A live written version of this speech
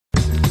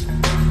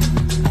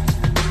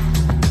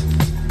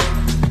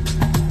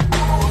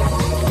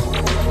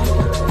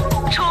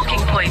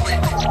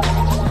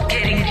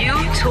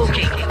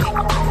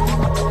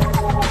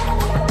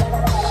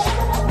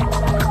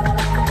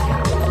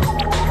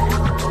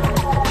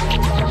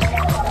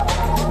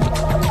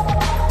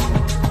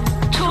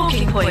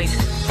Point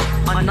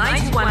on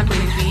 91.3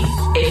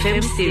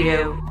 FM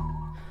stereo.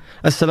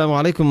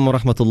 Assalamu alaikum wa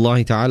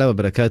rahmatullahi ta'ala wa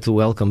barakatuh.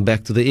 Welcome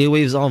back to the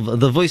airwaves of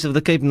the Voice of the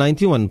Cape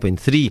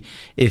 91.3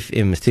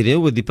 FM stereo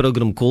with the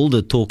program called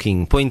The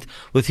Talking Point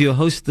with your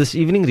host this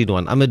evening,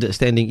 Ridwan Ahmed,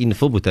 standing in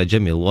for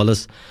Jamiel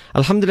Wallace.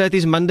 Alhamdulillah, it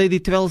is Monday the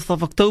 12th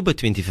of October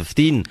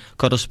 2015,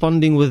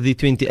 corresponding with the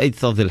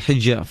 28th of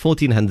Dhul-Hijjah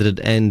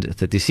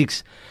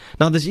 1436.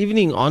 Now this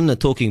evening on The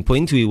Talking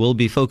Point, we will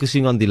be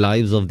focusing on the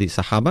lives of the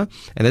Sahaba,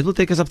 and that will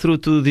take us up through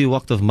to the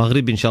waqt of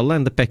Maghrib inshallah,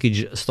 and the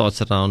package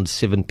starts around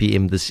 7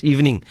 p.m. this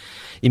evening.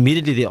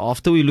 Immediately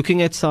thereafter, we're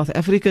looking at South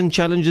African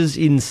challenges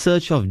in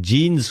search of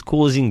genes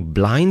causing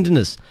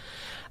blindness.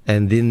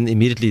 And then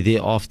immediately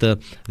thereafter,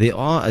 there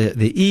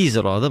is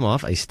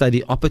a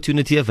study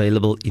opportunity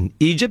available in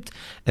Egypt.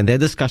 And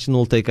that discussion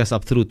will take us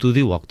up through to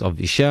the waqt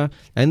of Isha.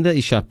 And the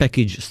Isha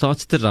package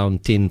starts at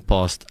around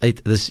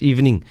 8:10 this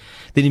evening.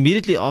 Then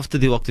immediately after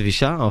the waqt of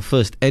Isha, our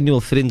first annual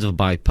Friends of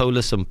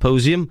Bipolar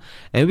Symposium.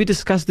 And we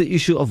discuss the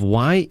issue of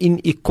why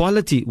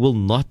inequality will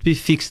not be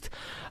fixed.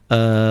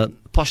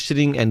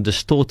 Posturing and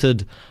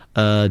distorted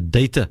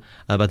data.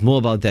 But more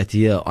about that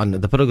here on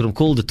the program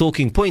called The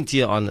Talking Point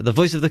here on the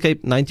Voice of the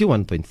Cape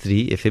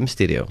 91.3 FM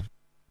stereo.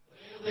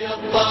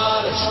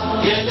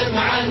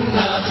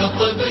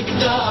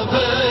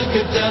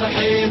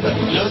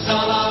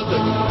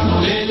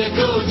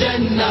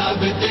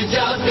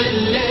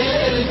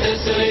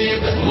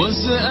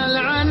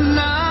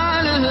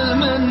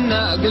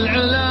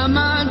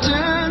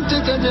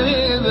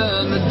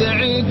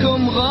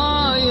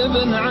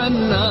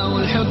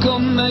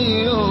 والحكم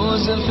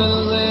ميوز في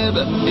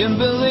الغيبة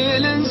ينبغي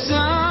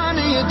الإنسان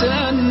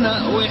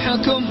يتأنى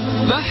ويحكم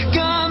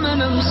بأحكام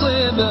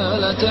مصيبة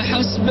لا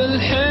تحس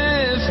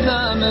بالحيف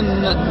ذا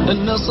منا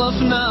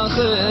النصف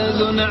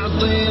ناخذ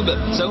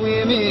ونعطيبه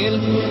سوي يميل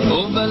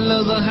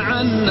وبلغه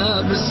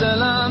عنا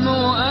بالسلام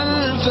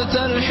وألف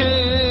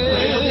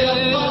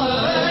ترحيب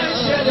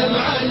الشلم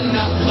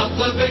عنا خط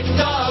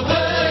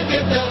بكتابك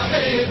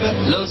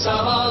بترحيبه لو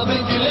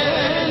سرابك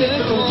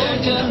ليلك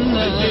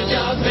وجنة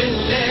التجاب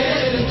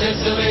بالليل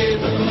تسريب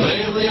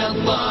بيض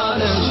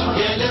يطالش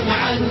يلم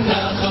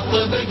عنا خط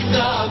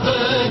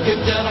بكتابك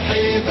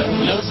بترحيبه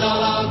لو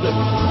سرابك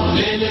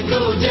ليلك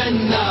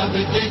وجنة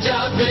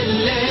بالتجاب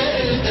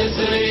بالليل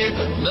تسريب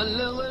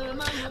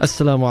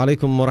Assalamu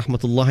alaikum wa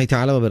rahmatullahi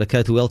ta'ala wa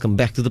barakatuh. Welcome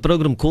back to the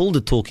program called The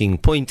Talking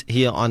Point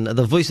here on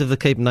the Voice of the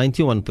Cape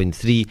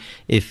 91.3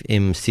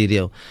 FM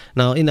stereo.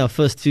 Now in our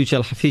first feature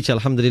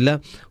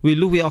alhamdulillah,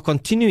 we are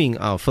continuing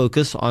our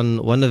focus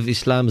on one of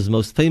Islam's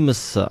most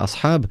famous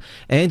ashab,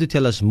 and to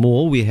tell us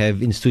more we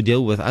have in studio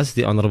with us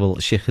the Honorable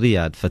Sheikh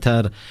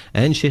Fataar,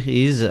 and Sheikh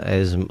is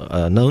as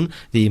known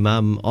the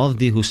Imam of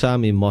the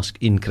Husami Mosque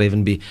in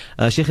Cravenby.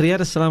 Sheikh Riyad,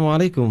 assalamu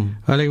alaikum.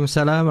 Wa alaikum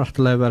assalam wa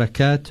rahmatullahi wa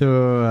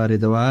barakatuh.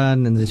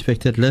 Ridwan and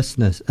respected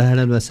listeners,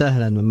 ahlan wa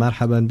sahlan wa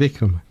marhaban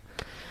bikum.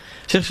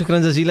 Sheikh,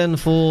 shukran jazilan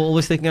for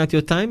always taking out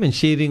your time and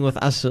sharing with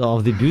us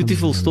of the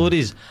beautiful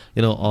stories,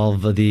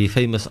 of the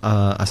famous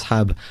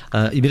ashab.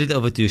 Immediately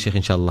over to you, Sheikh,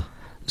 inshallah.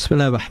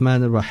 Bismillah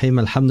ar-Rahman ar-Rahim.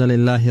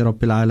 Alhamdulillahi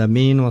Rabbil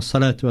Alameen. Wa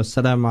salatu wa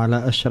salamu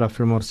ala ashraf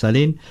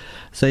al-mursaleen.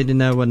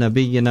 Sayyidina wa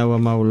nabiyyina wa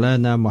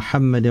maulana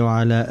Muhammad wa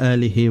ala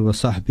alihi wa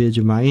sahbihi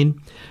ajma'in.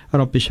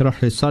 Rabbi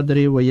shrah li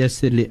sadri wa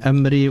yassir li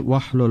amri wa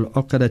hlul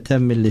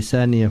uqdatan min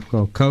lisani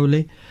yafqahu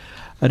qawli.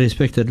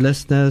 Respected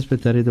listeners,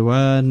 with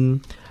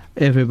Ridwan,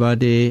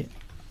 everybody,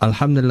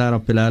 Alhamdulillah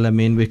Rabbil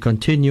Alameen, we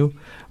continue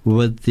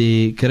with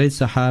the great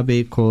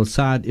Sahabi called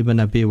Sa'ad ibn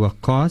Abi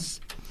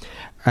Waqqas.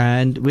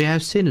 And we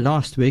have seen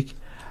last week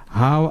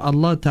how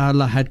Allah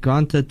Ta'ala had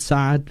granted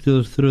Sa'ad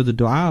through the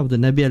dua of the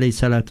Nabi alayhi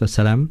salatu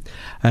wasalam,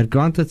 had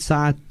granted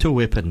Sa'ad two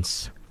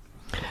weapons.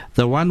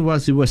 The one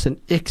was he was an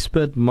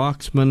expert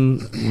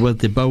marksman with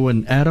the bow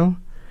and arrow.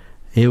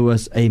 He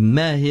was a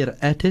mahir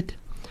at it.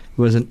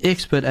 Was an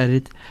expert at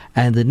it,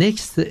 and the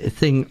next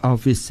thing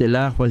of his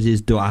silah was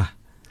his dua.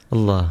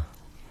 Allah.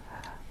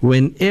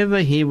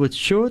 Whenever he would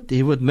shoot,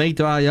 he would make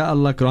dua, Ya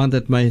Allah, grant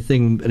that my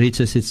thing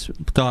reaches its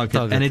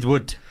target. And it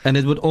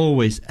would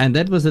always. And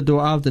that was the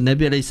dua of the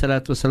Nabi alayhi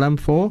salatu wasalam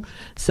for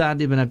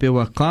Sa'ad ibn Abi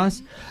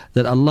Waqqas,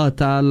 that Allah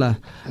Ta'ala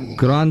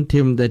grant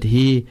him that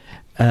he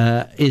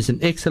is an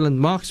excellent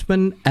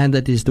marksman and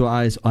that his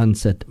dua is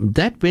answered.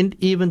 That went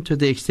even to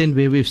the extent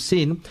where we've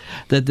seen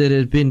that there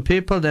have been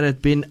people that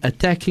have been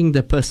attacking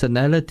the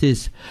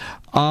personalities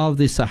of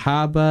the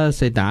Sahaba,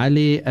 Sayyidina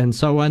Ali and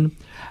so on.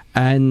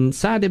 And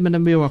Sa'ad ibn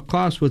Abi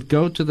Waqqas would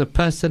go to the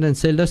person and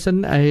say,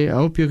 listen, I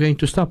hope you're going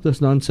to stop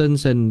this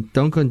nonsense and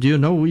do you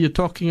know who you're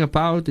talking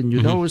about, and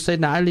you know who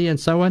Sayyidina Ali and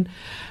so on.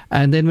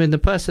 And then when the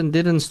person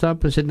didn't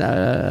stop,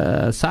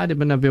 Sa'ad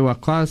ibn Abi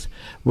Waqqas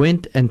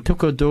went and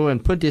took a door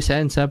and put his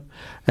hands up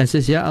and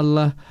says, Ya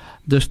Allah,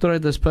 destroy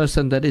this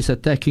person that is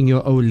attacking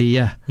your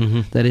awliya,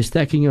 that is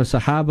attacking your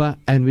Sahaba.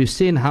 And we've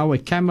seen how a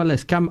camel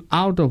has come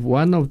out of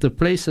one of the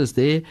places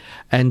there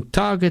and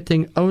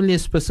targeting only a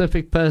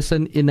specific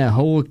person in a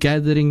whole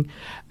gathering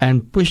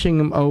and pushing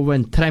him over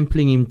and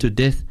trampling him to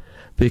death,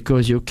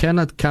 because you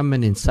cannot come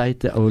and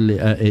insult the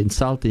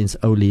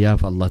awliya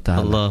of Allah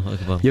Ta'ala. Allahu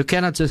Akbar. You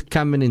cannot just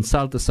come and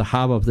insult the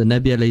Sahaba of the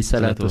Nabi alayhi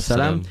salatu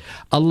wasalam.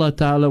 Allah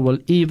Ta'ala will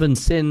even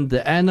send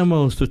the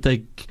animals to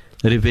take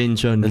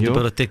revenge on And you. to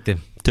protect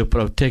them. To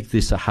protect the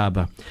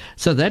Sahaba.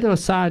 So that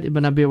was Sa'd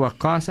ibn Abi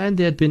Waqqas, and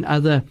there had been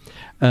other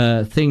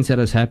things that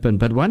has happened.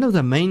 But one of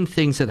the main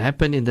things that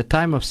happened in the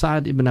time of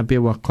Sa'd ibn Abi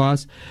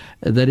Waqqas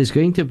that is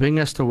going to bring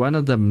us to one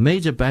of the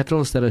major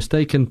battles that has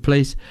taken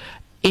place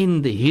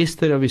in the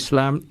history of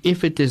Islam,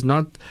 if it is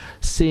not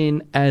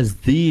seen as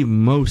the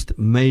most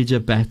major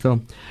battle,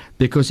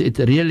 because it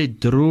really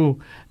drew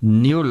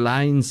new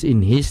lines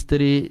in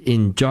history,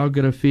 in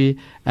geography,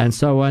 and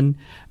so on.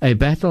 A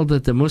battle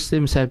that the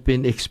Muslims have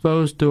been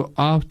exposed to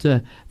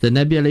after the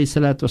Nabi alayhi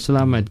salatu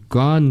wasalam had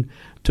gone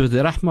to the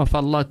rahmah of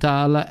Allah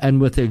Ta'ala,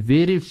 and with a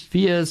very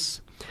fierce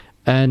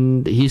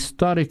and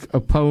historic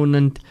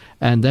opponent,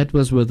 and that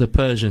was with the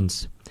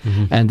Persians.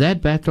 And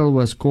that battle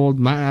was called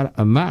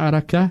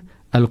Ma'araka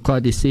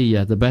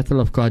al-Qadisiyya, the Battle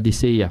of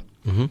Qadisiyya.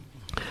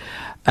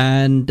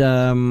 And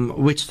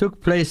which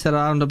took place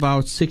around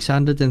about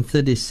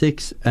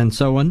 636 and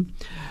so on.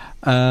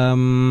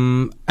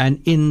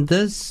 And in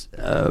this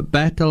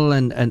battle,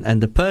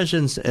 and the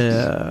Persians,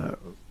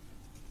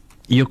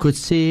 you could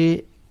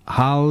see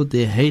how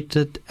their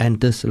hatred and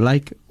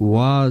dislike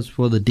was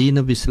for the deen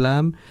of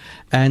Islam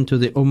and to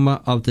the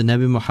ummah of the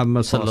Nabi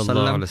Muhammad sallallahu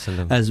alaihi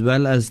wasallam, as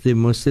well as the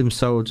Muslim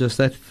soldiers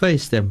that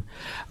faced them.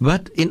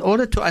 But in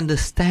order to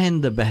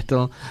understand the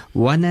battle,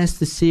 one has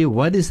to see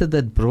what is it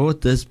that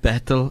brought this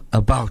battle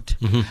about,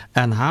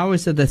 and how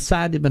is it that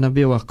Sa'd ibn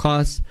Abi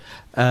Waqqas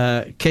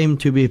came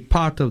to be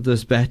part of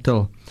this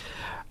battle.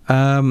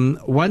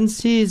 One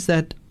sees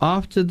that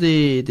after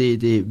the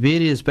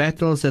various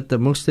battles that the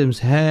Muslims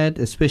had,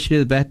 especially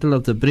the Battle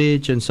of the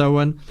Bridge and so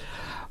on,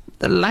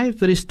 the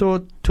life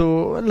restored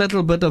to a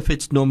little bit of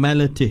its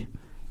normality.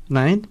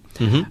 Right?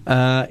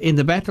 In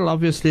the battle,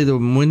 obviously, the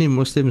many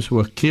Muslims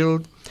were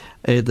killed.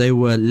 They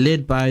were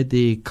led by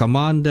the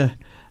commander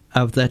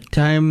of that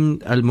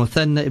time,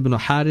 Al-Muthanna ibn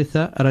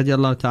Haritha,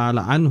 radiallahu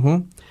ta'ala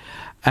anhu.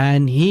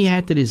 And he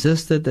had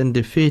resisted and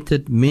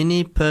defeated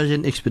many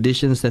Persian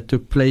expeditions that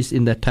took place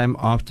in that time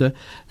after.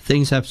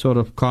 Things have sort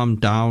of calmed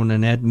down,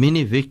 and had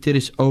many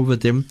victories over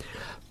them,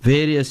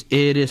 various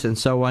areas and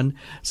so on.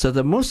 So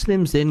the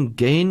Muslims then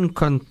gained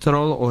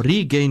control or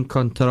regained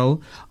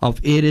control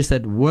of areas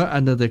that were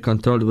under their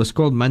control. It was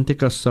called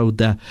Mantika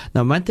Sauda.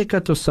 Now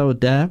Mantika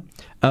Sauda,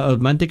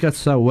 Mantika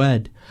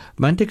Sawad.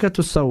 Mantika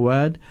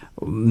Sawad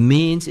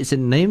means, it's a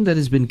name that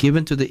has been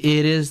given to the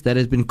areas that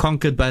has been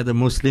conquered by the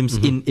Muslims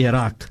in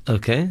Iraq.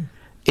 Okay.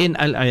 In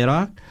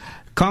Iraq,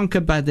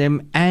 conquered by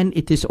them, and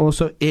it is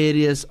also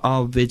areas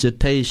of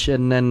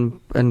vegetation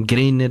and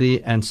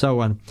greenery and so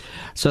on.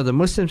 So the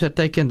Muslims have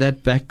taken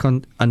that back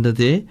under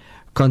their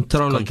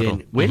control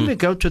again. When we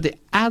go to the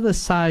other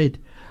side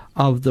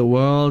of the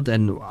world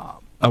and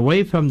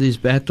away from these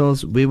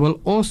battles, we will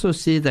also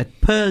see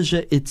that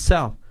Persia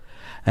itself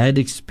had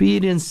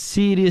experienced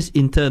serious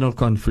internal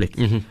conflict.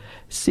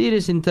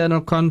 Serious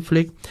internal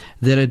conflict.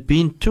 There had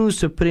been two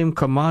supreme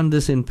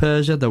commanders in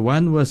Persia. The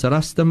one was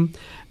Rustam,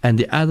 and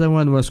the other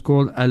one was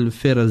called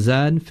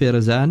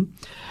Firazan.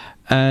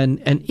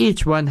 And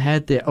each one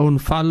had their own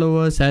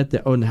followers, had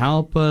their own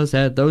helpers,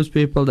 had those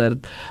people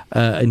that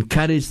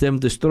encouraged them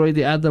to destroy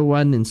the other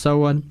one, and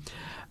so on.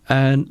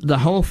 And the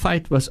whole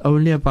fight was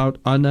only about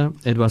honor.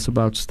 It was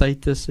about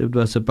status. It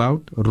was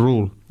about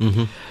rule.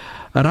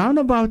 Around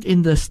about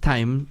in this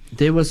time,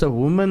 there was a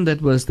woman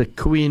that was the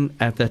queen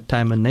at that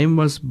time. Her name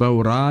was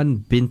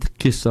Bawran bint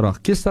Kisra.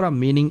 Kisra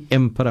meaning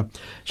emperor.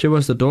 She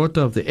was the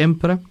daughter of the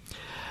emperor.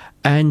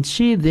 And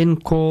she then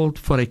called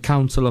for a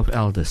council of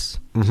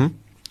elders.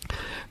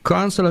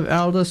 Council of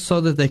elders,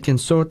 so that they can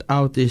sort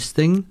out this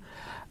thing.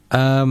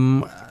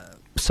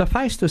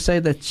 Suffice to say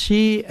that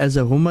she, as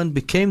a woman,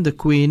 became the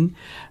queen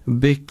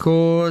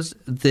because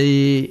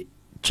the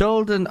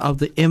children of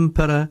the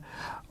emperor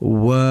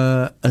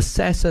were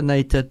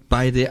assassinated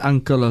by the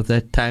uncle of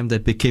that time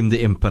that became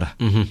the emperor.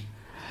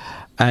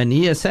 And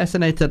he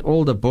assassinated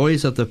all the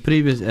boys of the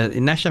previous,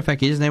 in actual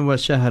fact his name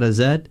was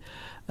Shahrazad.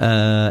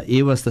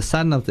 He was the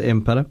son of the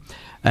emperor,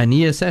 and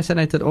he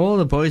assassinated all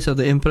the boys of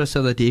the emperor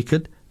so that he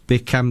could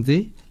become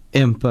the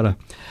emperor.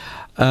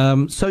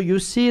 So you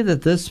see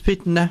that this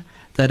fitna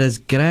that has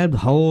grabbed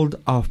hold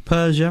of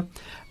Persia,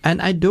 and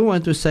I do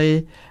want to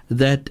say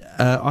that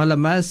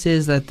ulama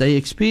says that they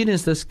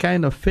experienced this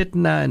kind of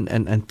fitna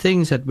and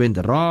things that went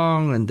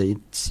wrong, and the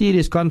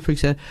serious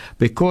conflicts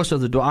because of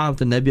the dua of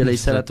the Nabi alayhi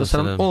salatu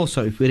wasalam.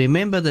 Also, if we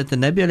remember that the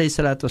Nabi alayhi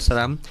salatu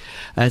wasalam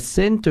had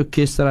sent to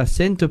Kisra,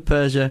 sent to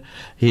Persia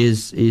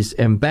his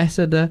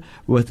ambassador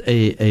with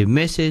a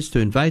message to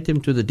invite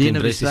him to the deen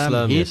of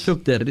Islam. He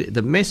took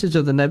the message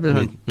of the Nabi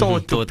and tore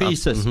it to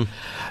pieces.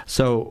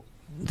 So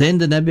then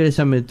the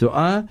Nabi made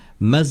dua,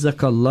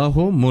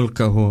 Mazzakallahu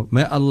mulkahu.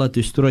 May Allah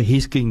destroy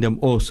his kingdom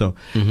also.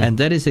 And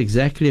that is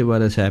exactly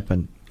what has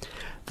happened.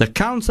 The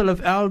council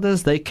of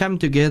elders, they come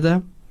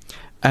together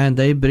and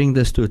they bring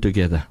this two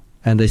together.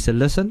 And they say,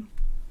 listen,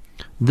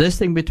 This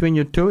thing between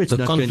you two, it's The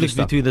not going to conflict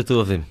stop. between the two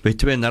of them.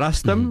 Between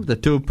Rustam, the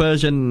two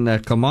Persian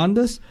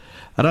commanders,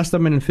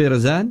 Rustam and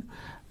Firazan,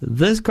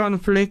 this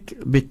conflict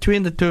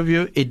between the two of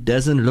you, it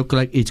doesn't look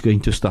like it's going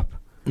to stop.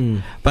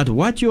 But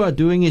what you are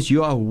doing is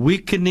you are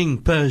weakening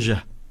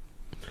Persia.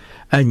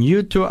 And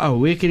you two are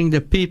weakening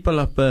the people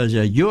of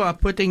Persia. You are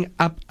putting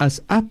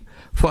us up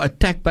for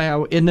attack by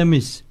our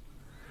enemies.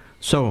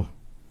 So,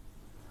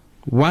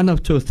 one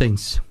of two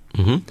things.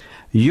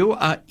 You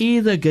are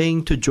either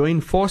going to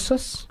join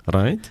forces,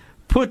 Right.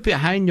 put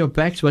behind your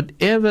backs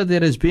whatever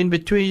there has been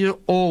between you,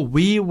 or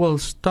we will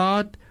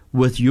start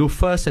with you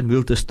first and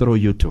we'll destroy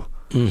you two.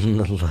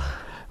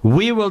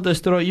 We will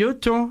destroy you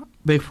two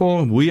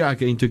before we are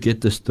going to get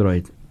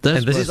destroyed.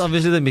 And this is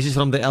obviously the message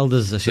from the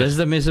elders. This is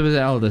the message of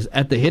the elders.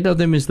 At the head of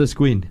them is this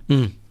queen,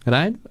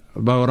 right?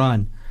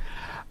 Bawran.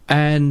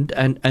 And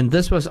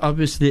this was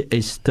obviously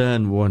a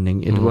stern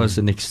warning. It was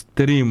an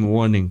extreme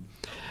warning.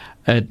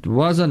 It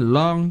wasn't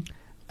long,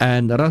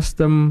 and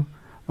Rustam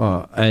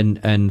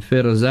and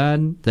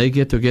Firazan, they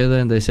get together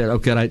and they say,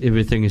 okay, right,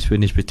 everything is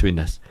finished between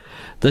us.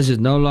 This is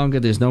no longer,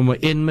 there's no more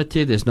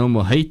enmity, there's no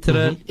more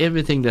hatred.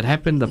 Everything that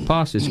happened in the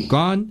past is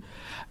gone.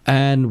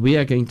 And we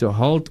are going to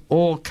halt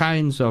all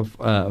kinds of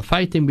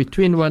fighting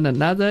between one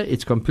another.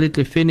 It's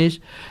completely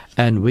finished.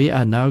 And we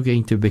are now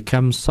going to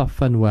become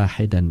Safan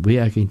Wahidan. We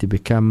are going to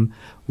become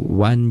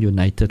one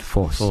united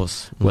force.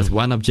 With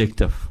one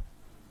objective: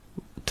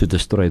 to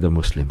destroy the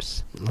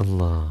Muslims.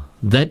 Allah.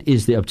 That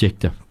is the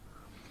objective.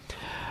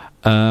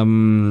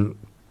 You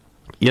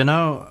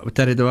know,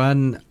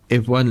 Taridwan,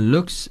 if one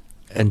looks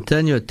and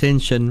turn your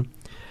attention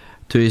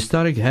to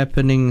historic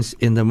happenings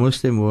in the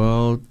Muslim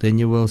world, then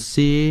you will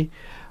see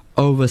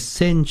over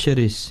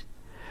centuries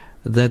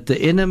that the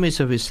enemies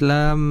of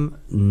Islam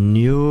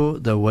knew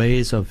the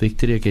ways of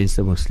victory against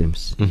the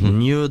Muslims,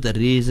 knew the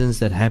reasons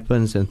that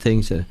happens and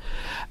things.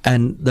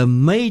 And the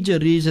major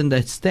reason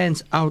that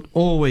stands out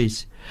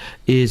always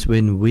is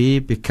when we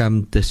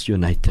become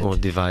disunited. Or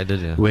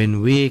divided, yeah.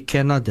 When we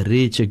cannot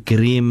reach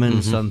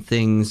agreements on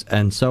things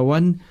and so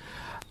on.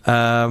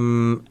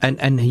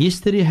 And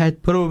history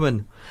had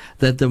proven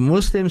that the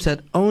Muslims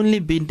had only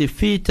been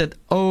defeated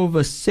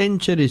over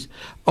centuries,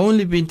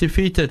 only been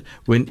defeated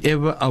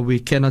whenever we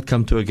cannot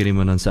come to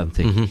agreement on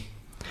something.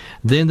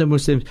 Then the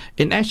Muslims,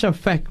 in actual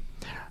fact,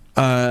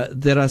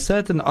 there are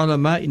certain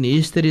ulama in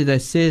history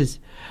that says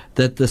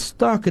that the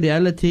stark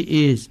reality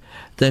is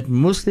that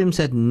Muslims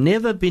had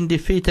never been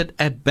defeated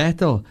at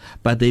battle,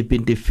 but they've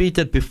been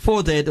defeated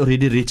before they had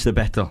already reached the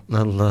battle.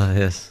 Allah,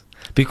 yes.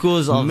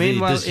 Because of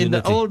Meanwhile, the in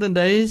the olden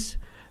days,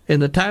 in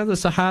the time of the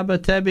Sahaba,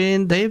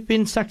 Tabi'in, they've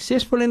been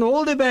successful in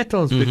all their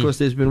battles because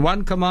there's been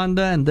one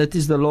commander and that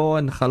is the law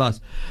and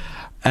khalas.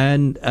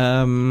 And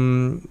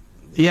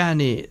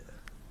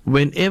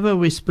whenever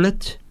we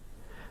split,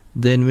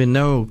 then we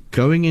know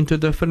going into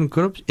different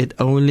groups, it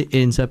only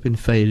ends up in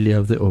failure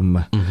of the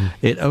ummah.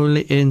 It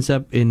only ends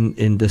up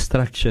in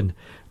destruction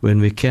when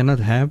we cannot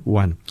have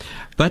one.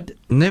 But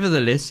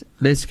nevertheless,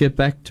 let's get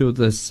back to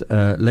this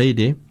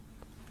lady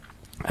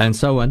and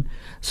so on.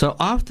 So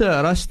after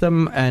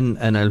Rustam and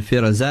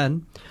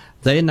Al-Firazan,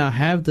 they now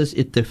have this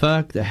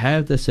ittifaq, they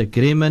have this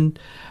agreement,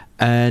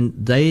 and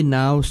they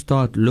now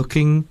start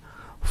looking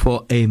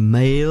for a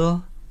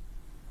male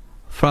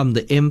from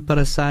the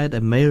emperor side,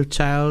 a male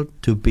child,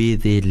 to be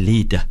their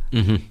leader.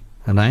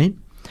 Right?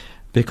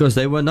 Because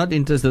they were not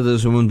interested in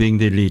this woman being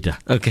the leader.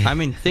 Okay. I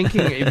mean,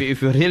 thinking,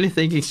 if you're really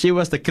thinking, she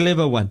was the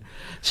clever one.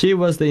 She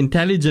was the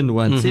intelligent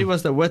one. She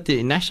was the witty.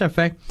 In actual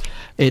fact,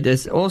 it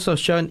is also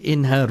shown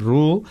in her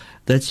rule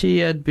that she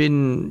had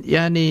been,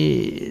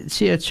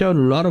 she had shown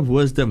a lot of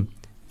wisdom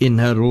in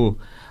her rule.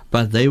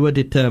 But they were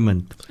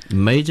determined.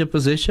 Major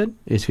position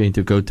is going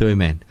to go to a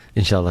man.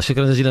 Inshallah.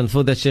 Shukran jazilan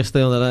for that, Sheikh.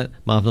 Stay on the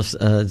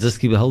line.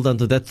 Just keep a hold on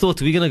to that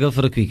thought. We're going to go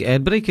for a quick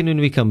ad break, and when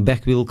we come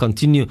back, we'll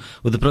continue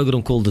with the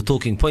program called The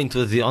Talking Point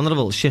with the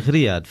Honorable Sheikh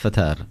Riyad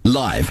Fataar.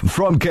 Live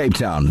from Cape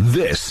Town,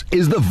 this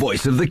is the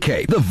Voice of the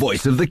Cape. The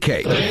Voice of the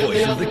Cape. The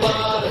Voice of the Cape.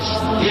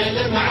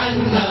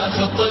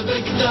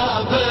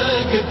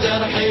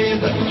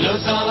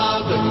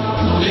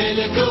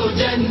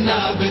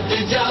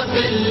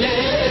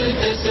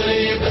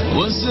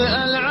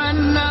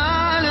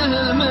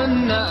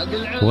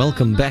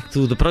 Welcome back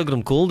to the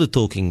program called The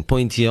Talking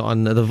Point here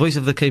on the Voice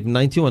of the Cape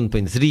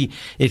 91.3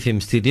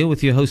 FM studio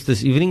with your host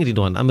this evening,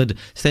 Ridwan Ahmed,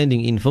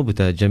 standing in for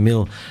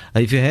Jamiel.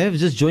 If you have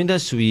just joined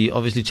us, we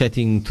obviously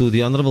chatting to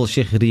the Honorable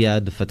Sheikh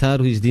Riyad Fataar,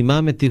 who is the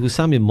Imam at the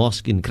Husami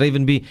Mosque in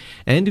Cravenby,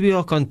 and we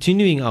are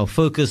continuing our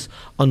focus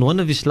on one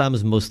of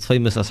Islam's most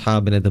famous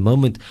ashab, and at the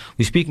moment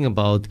we're speaking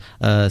about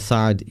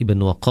Sa'ad ibn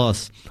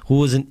Waqqas, who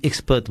was an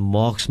expert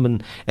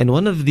marksman, and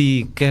one of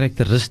the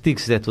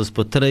characteristics that was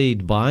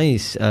portrayed by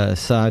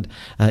Sa'ad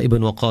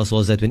ibn Waqqas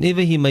was that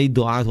whenever he made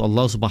dua to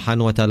Allah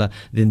subhanahu wa ta'ala,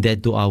 then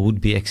that dua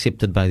would be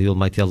accepted by the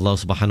Almighty Allah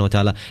subhanahu wa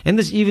ta'ala. And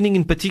this evening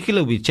in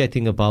particular, we're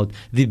chatting about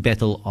the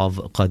Battle of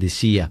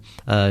Qadisiyah.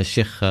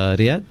 Sheikh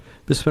Riyad?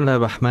 Bismillah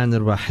ar-Rahman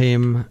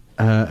ar-Rahim.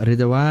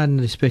 Ridwan,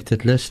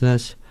 respected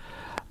listeners,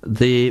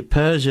 the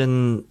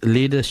Persian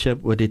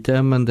leadership were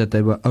determined that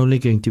they were only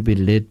going to be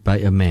led by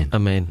a man. A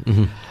man.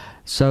 Mm-hmm.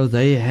 So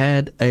they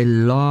had a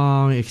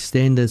long,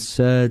 extended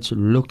search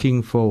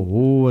looking for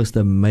who was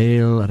the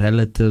male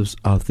relatives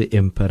of the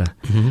emperor.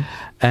 Mm-hmm.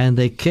 And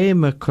they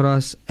came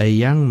across a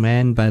young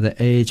man by the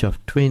age of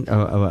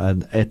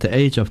at the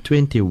age of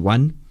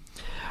 21,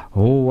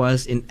 who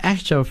was in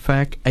actual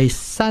fact a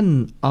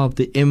son of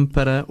the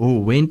emperor, who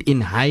went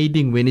in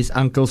hiding when his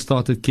uncle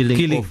started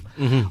killing off,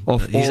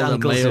 of his all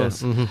uncles, the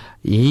males. yeah. Mm-hmm.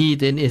 He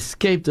then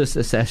escaped this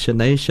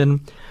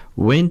assassination,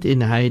 went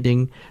in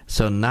hiding.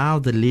 So now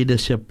the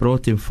leadership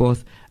brought him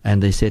forth,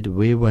 and they said,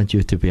 we want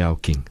you to be our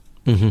king.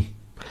 Mm-hmm.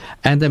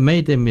 And they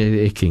made him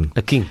a king.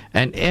 A king.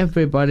 And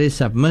everybody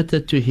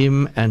submitted to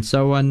him and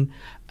so on.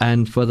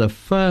 And for the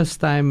first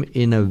time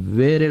in a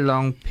very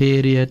long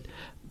period,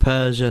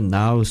 Persia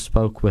now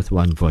spoke with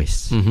one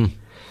voice. Mm-hmm.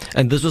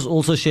 And this was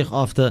also, Sheikh,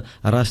 after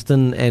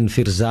Rustam and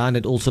Firzan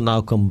had also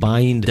now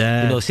combined,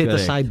 That's set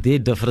correct. aside their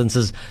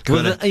differences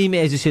with the aim,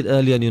 as you said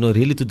earlier,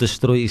 really to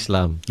destroy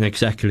Islam.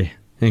 Exactly.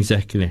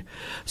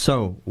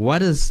 So,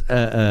 what is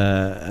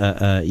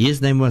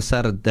his name was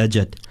Sar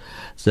Dajjad.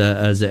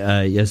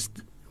 Yes,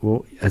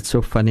 it's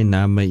so funny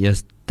name.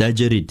 Yes,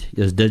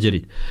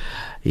 Dajjarid.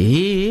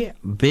 He,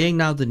 being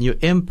now the new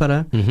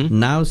emperor,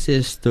 now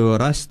says to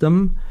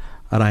Rustam,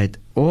 right,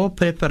 all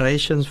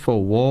preparations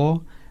for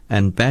war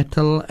and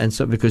battle, and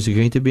so because it's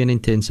going to be an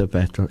intensive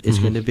battle, it's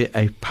going to be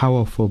a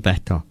powerful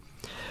battle.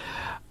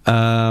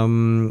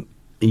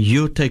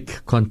 You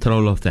take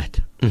control of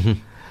that.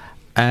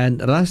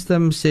 And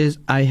Rustam says,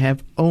 I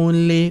have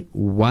only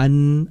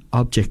one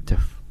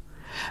objective,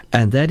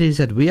 and that is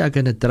that we are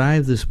going to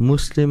drive these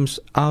Muslims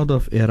out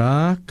of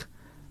Iraq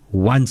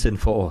once and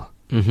for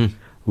all.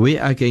 We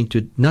are going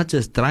to not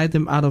just drive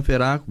them out of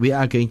Iraq, we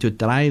are going to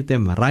drive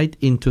them right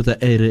into the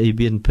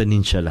Arabian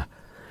Peninsula.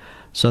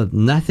 So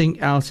nothing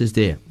else is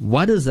there.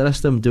 What does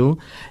Rustam do?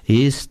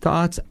 He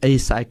starts a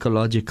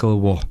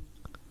psychological war.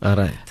 All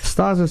right.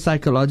 Starts a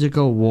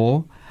psychological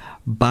war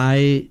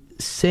by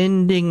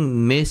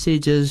sending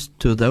messages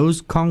to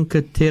those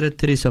conquered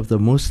territories of the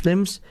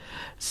Muslims,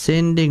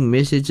 sending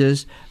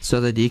messages so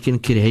that he can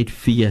create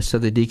fear, so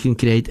that he can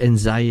create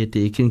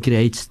anxiety, he can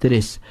create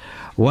stress.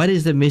 What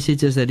is the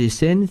messages that he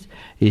sends?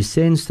 He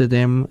sends to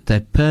them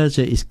that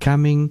Persia is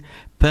coming,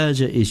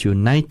 Persia is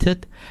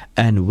united,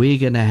 and we're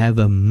going to have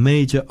a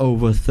major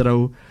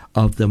overthrow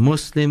of the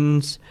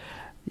Muslims.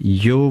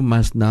 You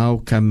must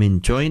now come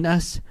and join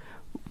us.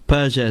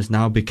 Persia has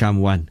now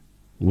become one.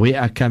 We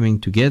are coming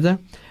together,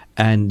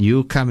 and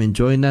you come and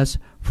join us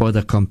for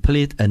the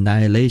complete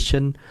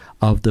annihilation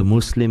of the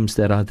Muslims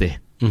that are there.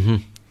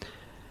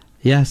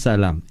 Ya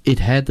salam. It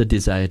had the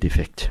desired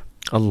effect.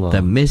 Allah.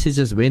 The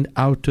messages went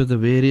out to the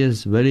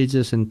various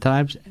villages and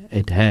tribes.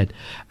 It had.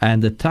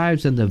 And the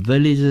tribes and the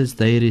villages,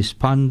 they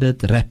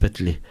responded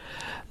rapidly.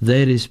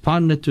 They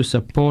responded to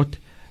support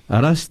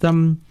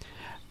Rustam,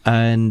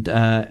 and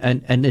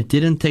it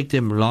didn't take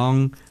them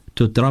long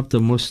to drop the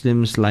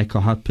Muslims like a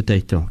hot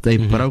potato. They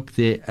broke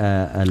their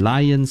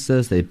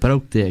alliances, they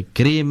broke their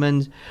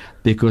agreements,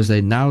 because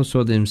they now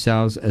saw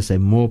themselves as a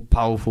more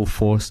powerful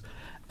force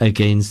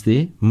against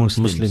the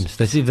Muslims.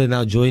 That's if they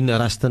now join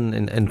Rustam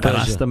and Persia.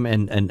 Rustam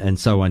and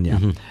so on, yeah.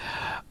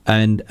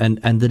 And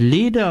the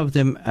leader of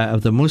them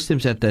of the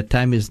Muslims at that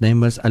time, his name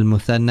was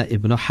Al-Muthanna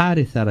ibn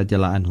Haritha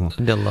radiallahu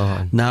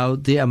anhu. Now,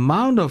 the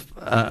amount of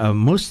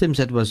Muslims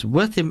that was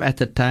with him at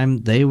the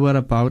time, they were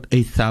about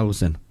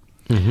 8,000.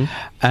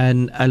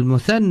 And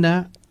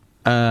Al-Muthanna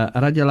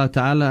radiallahu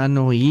ta'ala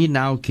anhu, he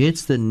now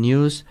gets the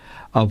news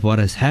of what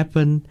has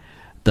happened.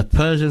 The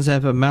Persians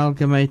have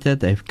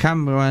amalgamated, they've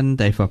come on,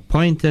 they've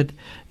appointed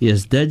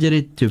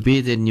Yazdajirid to be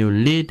the new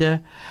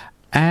leader,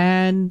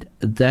 and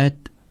that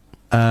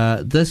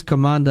this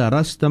commander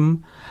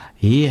Rustam,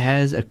 he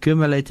has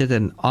accumulated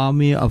an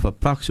army of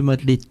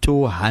approximately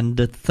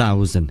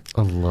 200,000.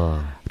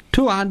 Allah.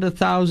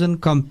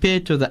 200,000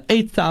 compared to the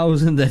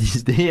 8,000 that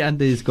is there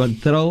under his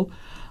control.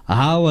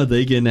 How are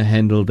they going to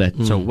handle that?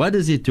 So what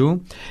does he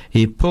do?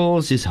 He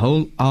pulls his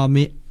whole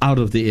army out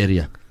of the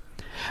area,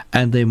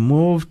 and they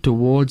move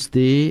towards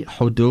the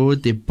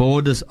hudud, the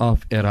borders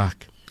of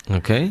Iraq.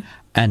 Okay.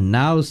 And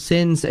now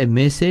sends a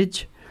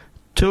message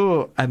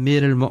to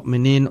Amir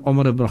al-Mu'mineen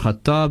Umar ibn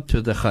Khattab,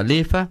 to the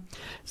Khalifa,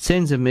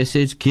 sends a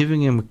message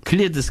giving him a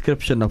clear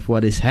description of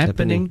what is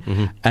happening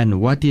and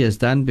what he has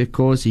done,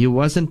 because he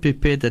wasn't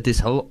prepared that his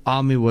whole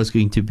army was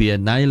going to be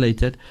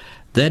annihilated.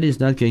 That is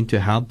not going to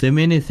help them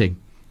anything,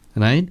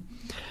 right?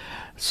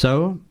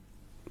 So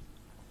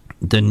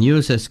the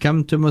news has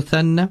come to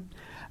Muthanna,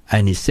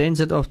 and he sends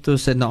it off to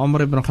Sayyidina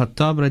Umar ibn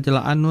Khattab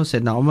radiallahu anhu.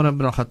 Sayyidina Umar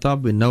ibn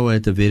Khattab, we know,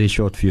 had a very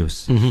short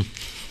fuse.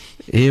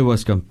 He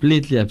was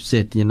completely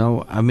upset.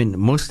 I mean,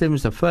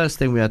 Muslims, the first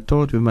thing we are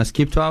taught, we must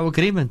keep to our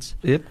agreements.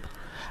 Yep.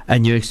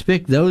 And you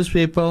expect those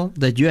people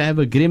that you have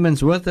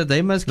agreements with, that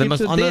they must keep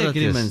to their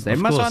agreements. They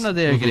must honor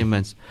their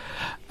agreements.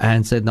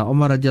 And Sayyidina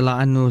Umar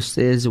radiallahu anhu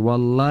says,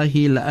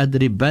 Wallahi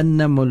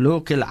la'adribanna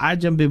muluk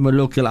al-ajam bi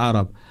muluk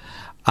al-arab.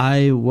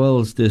 I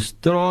will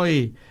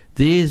destroy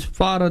these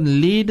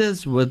foreign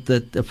leaders with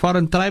the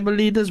foreign tribal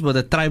leaders were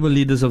the tribal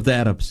leaders of the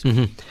Arabs.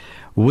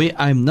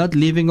 I'm not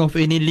leaving off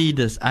any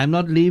leaders. I'm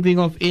not leaving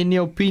off any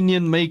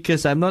opinion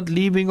makers. I'm not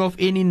leaving off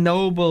any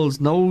nobles,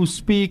 no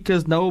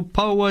speakers, no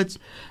poets,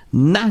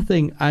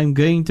 nothing. I'm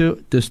going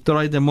to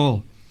destroy them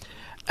all.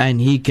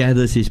 And he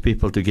gathers his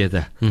people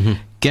together.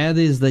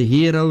 Gathers the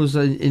heroes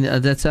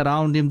that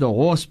surround him, the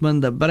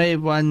horsemen, the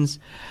brave ones.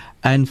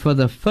 And for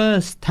the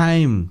first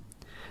time,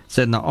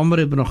 Sayyidina Umar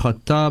ibn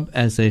Khattab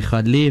as a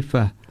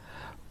Khalifa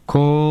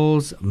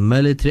calls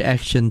military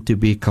action to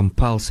be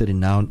compulsory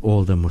now on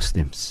all the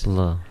Muslims.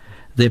 Allah.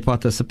 Their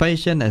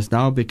participation has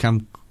now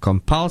become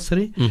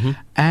compulsory,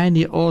 and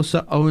he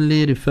also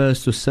only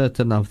refers to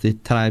certain of the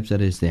tribes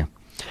that is there.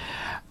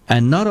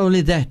 And not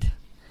only that,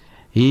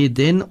 he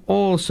then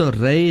also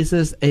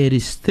raises a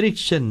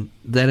restriction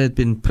that had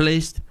been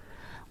placed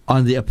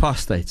on the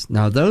apostates.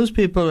 Now, those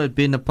people who had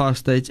been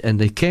apostates and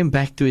they came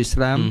back to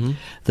Islam,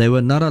 they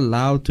were not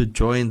allowed to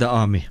join the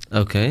army.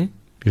 Okay.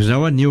 Because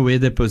no one knew where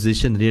their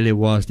position really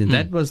was. And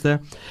that was the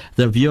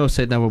view of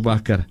Sayyidina Abu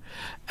Bakr.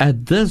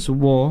 At this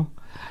war,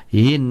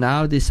 he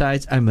now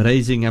decides, I'm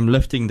lifting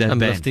that ban. I'm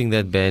lifting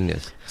that ban,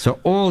 yes. So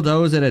all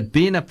those that had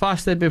been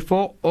apostate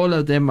before, all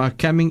of them are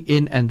coming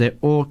in and they're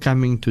all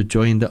coming to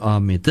join the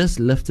army. This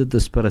lifted the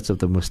spirits of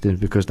the Muslims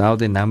because now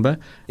their number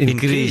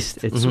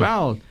increased. It's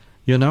well,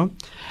 you know.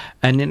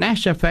 And in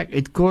actual fact,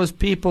 it caused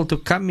people to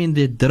come in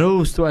their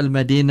droves to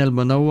Al-Madinah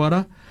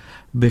Al-Munawwara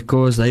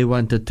because they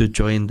wanted to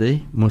join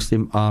the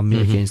Muslim army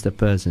against the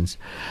Persians.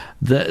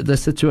 The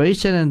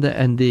situation and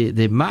the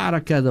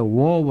ma'araka, the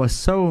war was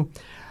so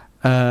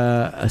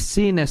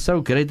seen as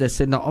so great that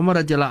Sayyidina Umar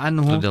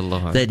radiallahu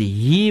anhu that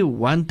he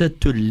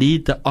wanted to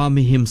lead the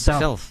army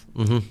himself.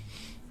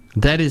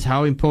 That is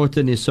how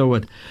important he saw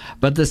it.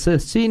 But the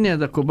senior,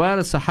 the Kubar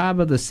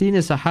Sahaba, the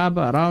senior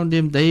Sahaba around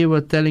him, they were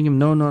telling him,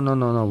 no,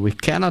 we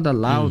cannot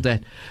allow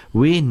that.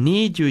 We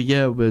need you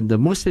here. The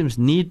Muslims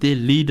need their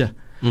leader.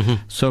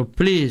 So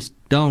please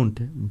don't.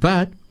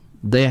 But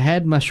they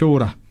had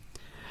mashura.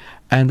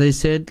 And they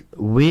said,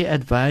 we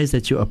advise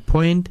that you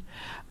appoint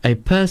a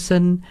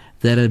person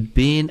that had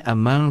been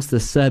amongst the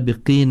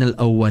Sabiqeen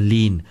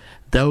al-Awwaleen.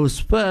 Those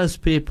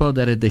first people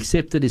that had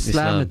accepted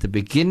Islam at the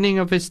beginning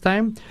of its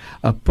time,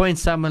 appoint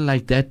someone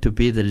like that to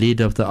be the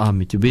leader of the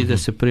army, to be the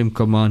supreme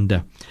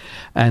commander.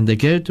 And they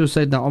go to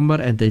Sayyidina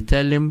Umar and they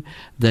tell him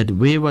that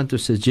we want to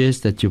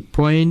suggest that you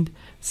appoint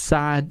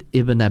Sa'd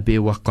ibn Abi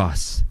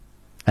Waqqas.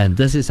 And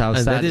this is how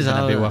Sa'd ibn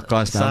Abi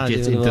Waqqas now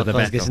gets into the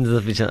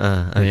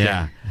battle.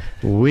 Yeah.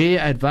 We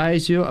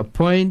advise you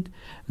appoint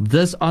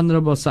this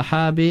honorable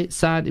Sahabi,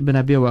 Sa'd ibn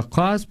Abi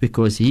Waqqas,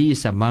 because he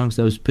is amongst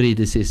those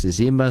predecessors.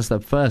 He was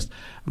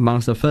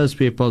amongst the first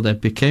people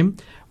that became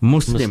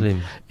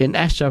Muslim. In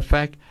actual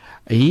fact,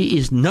 he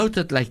is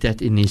noted like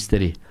that in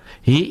history.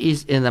 He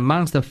is in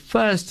amongst the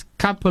first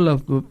couple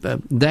of,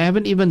 they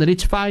haven't even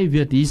reached 5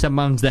 yet, he's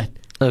amongst that.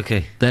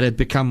 Okay. That had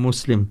become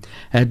Muslim.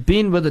 Had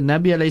been with the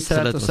Nabi alayhi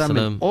salatu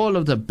wasalam in all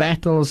of the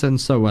battles and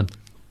so on.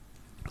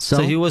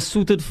 So he was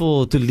suited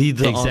to lead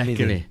the army.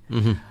 Exactly.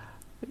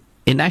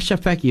 In actual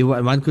fact,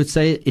 one could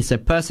say it's a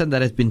person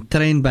that has been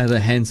trained by the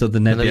hands of the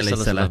Nabi alayhi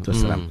salatu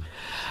wasalam.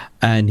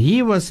 And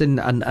he was in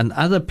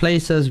other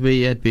places where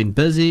he had been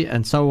busy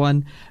and so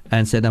on.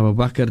 And Sayyidina Abu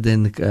Bakr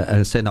then,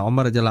 Sayyidina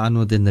Umar radiallahu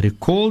anhu then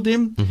recalled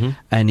him.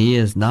 And he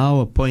is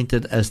now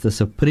appointed as the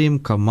supreme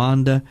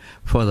commander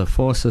for the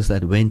forces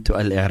that went to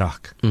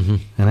Al-Iraq.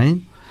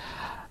 Right?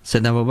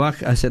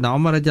 Sayyidina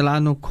Umar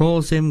radiallahu anhu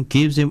calls him,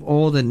 gives him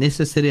all the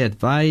necessary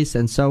advice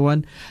and so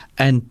on,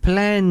 and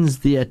plans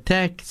the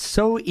attack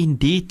so in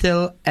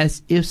detail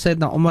as if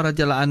Sayyidina Umar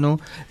radiallahu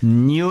anhu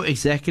knew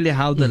exactly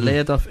how the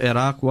layout of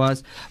Iraq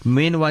was.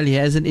 Meanwhile, he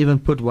hasn't even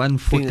put one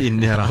foot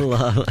in Iraq.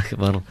 Allahu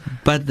Akbar.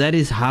 But that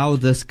is how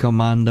this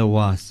commander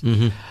was.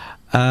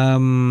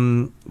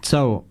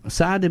 So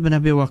Sa'd ibn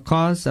Abi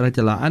Waqqas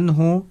radiallahu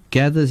anhu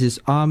gathers his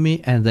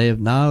army, and they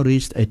have now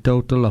reached a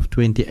total of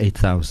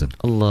 28,000.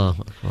 Allah.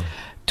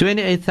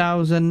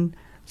 28,000.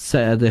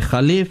 The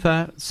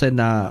Khalifa,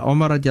 Sayyidina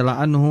Umar radiallahu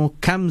anhu,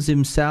 comes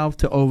himself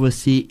to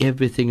oversee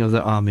everything of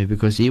the army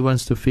because he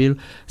wants to feel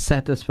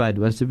satisfied,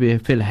 wants to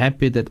feel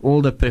happy that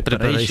all the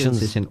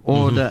preparations is in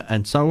order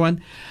and so on.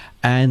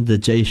 And the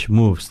Jaysh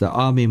moves, the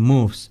army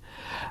moves,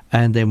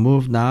 and they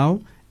move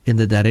now in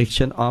the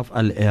direction of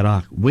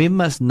Al-Iraq. We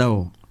must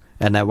know,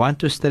 and I want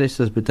to stress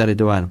this,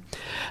 Bitaridwan,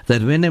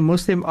 that when a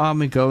Muslim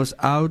army goes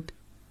out,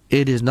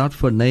 it is not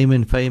for name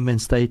and fame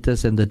and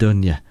status and the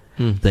dunya.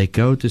 They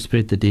go to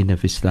spread the deen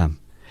of Islam.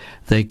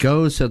 They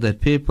go so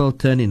that people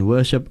turn in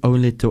worship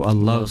only to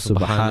Allah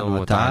subhanahu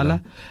wa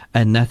ta'ala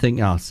and nothing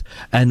else.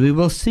 And we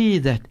will see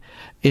that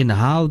in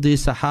how the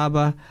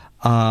Sahaba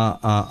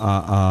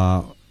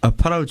are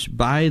approached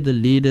by the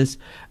leaders,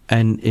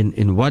 and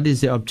in what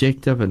is the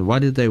objective and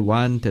what do they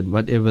want and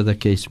whatever the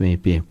case may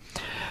be.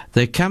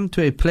 They come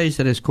to a place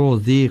that is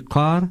called the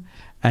Qar,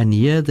 and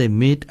here they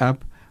meet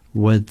up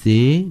with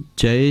the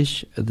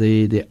Jaysh,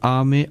 the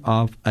army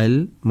of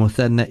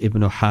Al-Muthanna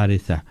ibn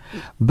Haritha.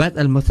 But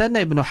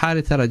Al-Muthanna ibn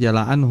Haritha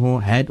radiallahu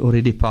anhu had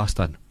already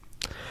passed on.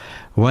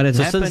 What had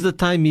So happened, since the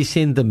time he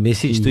sent the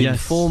message to Yes.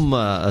 inform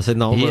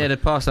Sayyidina he Umar.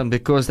 had passed on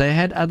because they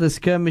had other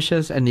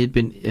skirmishes and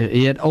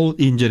he had old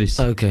injuries.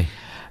 Okay.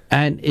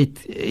 And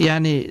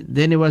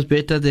then he was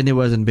better, then he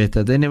wasn't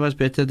better, then he was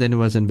better, then he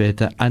wasn't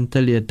better,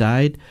 until he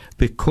died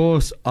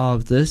because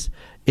of this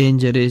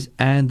injuries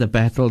and the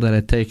battle that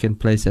had taken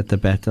place at the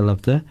Battle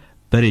of the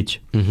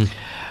Bridge. Mm-hmm.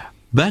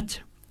 But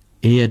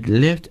he had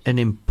left an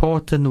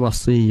important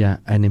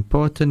wasiyah, an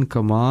important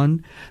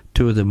command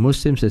to the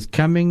Muslims that's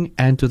coming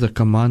and to the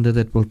commander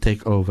that will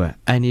take over.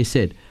 And he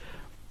said,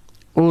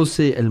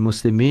 "Usi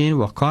al-Muslimin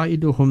wa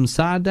qa'iduhum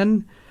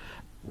sa'dan."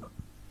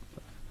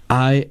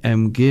 I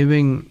am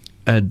giving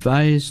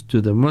advice to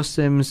the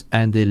Muslims,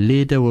 and the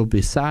leader will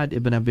be Sa'd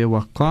ibn Abi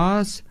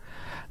Waqqas,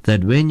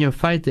 that when you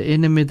fight the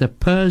enemy, the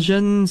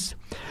Persians,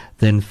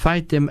 then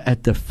fight them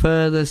at the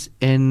furthest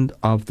end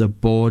of the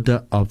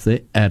border of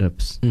the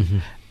Arabs, Mm-hmm.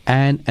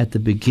 and at the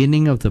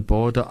beginning of the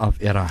border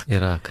of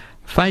Iraq.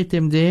 Fight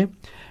them there.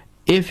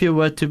 If you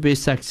were to be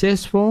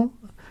successful,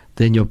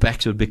 then your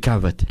backs would be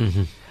covered.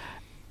 Mm-hmm.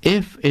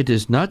 If it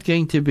is not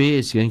going to be,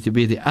 it's going to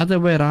be the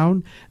other way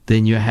around,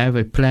 then you have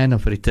a plan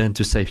of return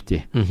to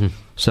safety. Mm-hmm.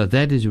 So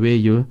that is where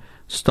you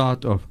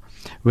start off.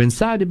 When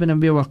Sa'd ibn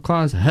Abi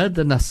Waqqas heard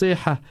the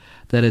nasiha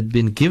that had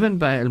been given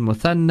by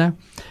Al-Muthanna,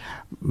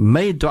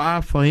 made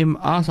dua for him,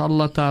 asked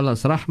Allah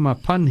Ta'ala's rahmah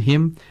upon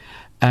him,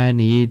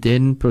 and he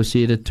then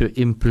proceeded to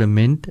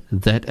implement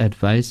that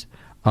advice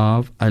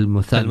of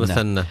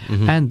Al-Muthanna.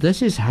 Mm-hmm. And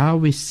this is how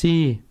we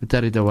see,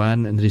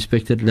 Taridawan and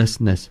respected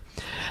listeners,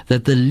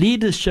 that the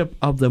leadership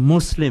of the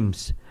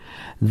Muslims,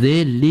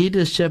 their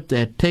leadership they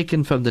had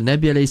taken from the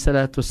Nabi alayhi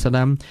salatu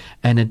wasalam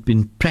and had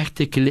been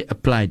practically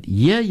applied.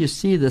 Here you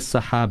see the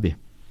Sahabi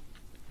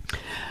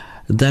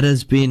that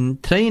has been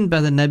trained by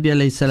the Nabi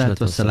alayhi salatu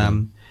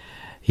wasalam.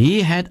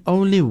 He had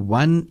only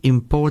one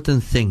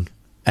important thing,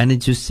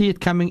 and you see it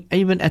coming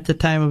even at the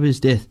time of his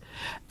death,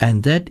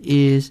 and that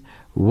is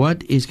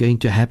what is going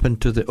to happen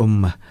to the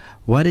Ummah?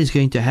 What is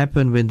going to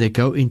happen when they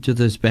go into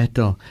this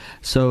battle?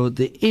 So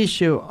the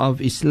issue of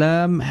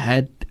Islam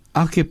had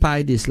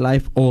occupied his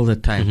life all the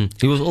time. Mm-hmm.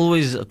 He was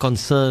always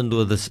concerned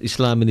with this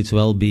Islam and its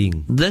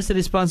well-being. This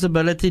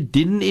responsibility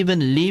didn't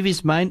even leave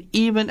his mind,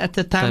 even at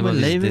the time of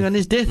laying on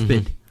his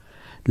deathbed.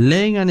 Mm-hmm.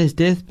 Laying on his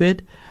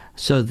deathbed.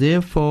 So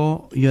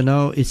therefore,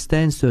 it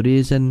stands to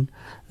reason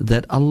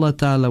that Allah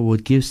Ta'ala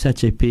would give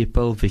such a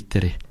people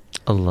victory.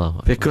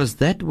 Allah. Because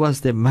that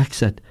was the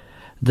maqsad.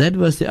 That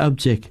was the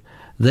object.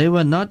 They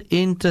were not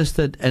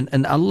interested,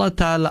 and Allah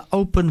Ta'ala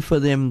opened for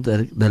them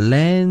the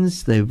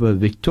lands. They were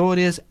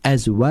victorious,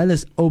 as well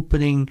as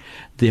opening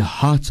the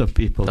hearts of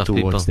people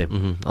towards them.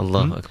 Mm-hmm.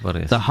 Allah Akbar,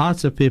 yes. The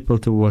hearts of people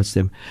towards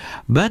them.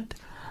 But,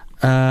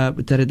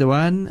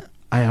 Taridwan,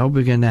 I hope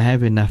we're going to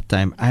have enough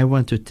time. I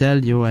want to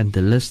tell you and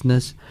the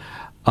listeners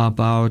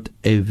about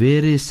a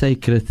very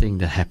sacred thing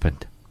that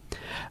happened.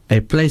 A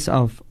place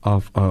of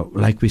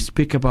like we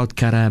speak about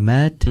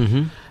karamat.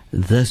 Mm-hmm.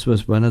 This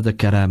was one of the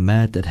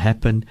karamat that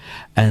happened,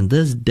 and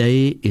this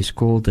day is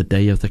called the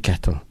Day of the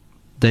Cattle.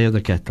 Day of the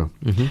Cattle.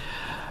 Mm-hmm.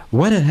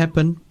 What had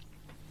happened,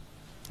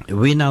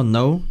 we now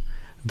know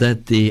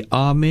that the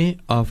army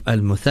of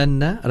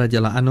Al-Muthanna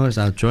radiallahu anhu has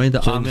now joined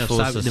the army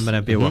forces. of Sa'd ibn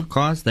Abi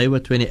Waqqas. They were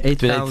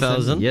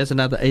 28,000. Yes,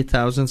 another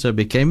 8,000, so it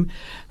became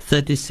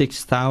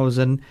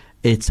 36,000.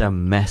 It's a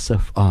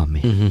massive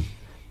army. Mm-hmm.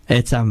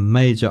 It's a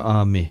major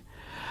army.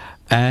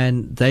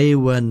 And they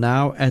were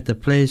now at a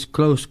place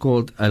close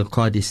called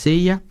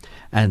Al-Qadisiyah,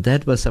 and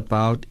that was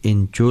about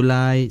in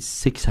July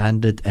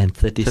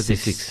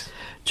 636.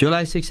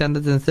 July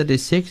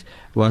 636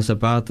 was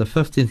about the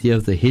 15th year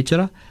of the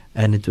Hijrah,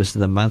 and it was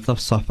the month of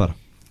Safar.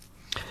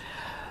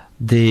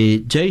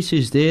 The Jaysh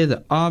is there,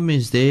 the army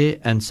is there,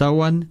 and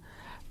so on,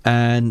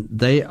 and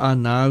they are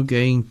now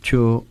going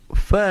to,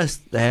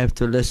 first they have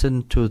to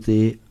listen to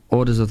the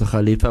orders of the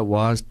Khalifa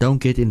was, don't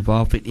get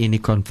involved in any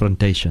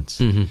confrontations.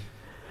 Mm-hmm.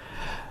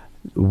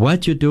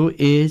 What you do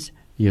is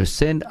you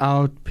send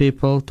out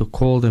people to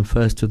call them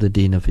first to the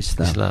deen of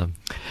Islam.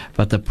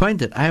 But the point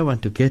that I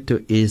want to get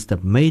to is the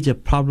major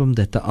problem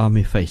that the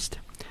army faced.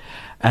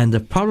 And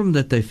the problem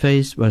that they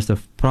faced was the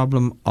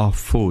problem of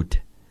food.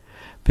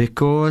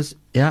 Because,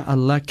 ya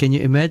Allah, can you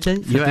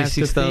imagine? You have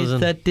to feed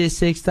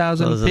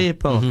 36,000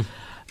 people. Mm-hmm.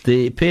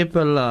 The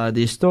people,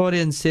 the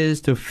historian says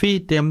to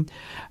feed them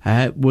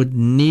would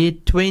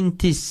need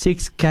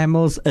 26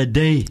 camels a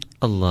day.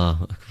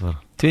 Allah Akbar.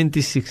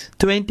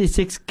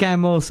 26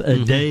 camels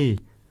a day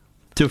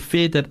to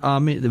feed that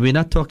army. We're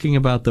not talking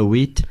about the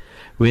wheat.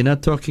 We're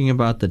not talking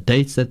about the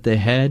dates that they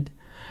had.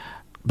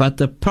 But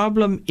the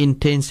problem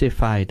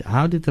intensified.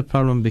 How did the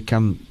problem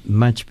become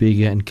much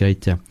bigger and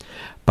greater?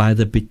 By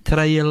the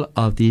betrayal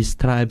of these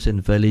tribes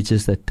and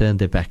villages that turned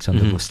their backs on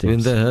the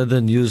Muslims. When they heard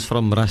the news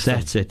from Russia.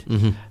 That's it.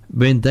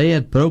 When they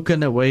had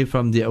broken away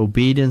from the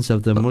obedience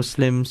of the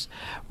Muslims,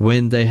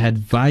 when they had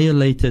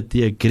violated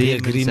the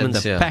agreements and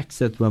the pacts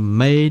that were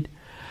made,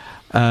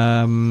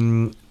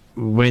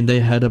 when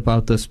they heard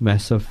about this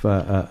massive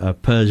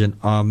Persian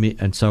army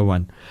and so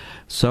on.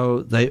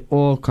 So they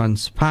all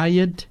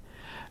conspired,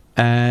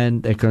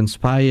 and they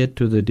conspired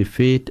to the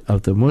defeat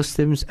of the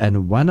Muslims.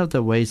 And one of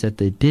the ways that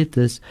they did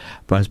this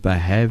was by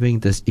having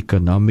this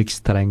economic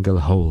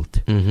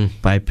stranglehold,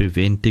 by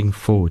preventing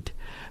food,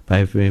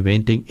 by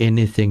preventing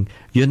anything.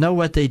 You know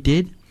what they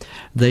did?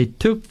 They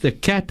took the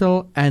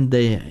cattle and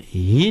they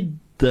hid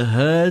the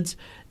herds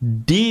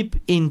deep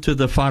into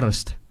the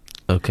forest.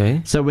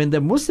 Okay. So when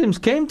the Muslims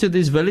came to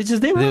these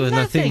villages, there was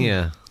nothing.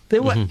 Yeah.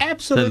 There were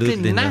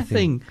absolutely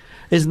nothing.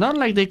 It's not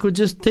like they could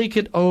just take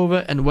it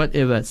over and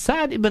whatever.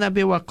 Sa'd ibn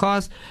Abi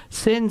Waqqas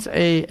sends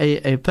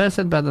a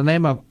person by the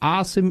name of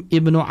Asim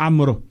ibn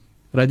Amr,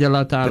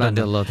 radiallahu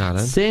ta'ala,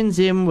 sends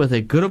him with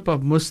a group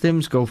of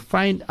Muslims, go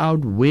find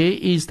out where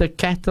is the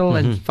cattle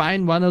and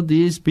find one of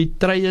these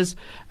betrayers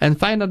and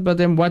find out about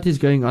them what is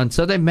going on.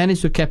 So they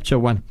managed to capture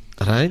one.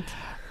 Right.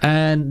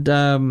 And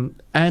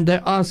they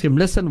ask him,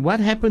 listen,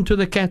 what happened to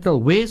the cattle?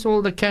 Where's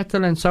all the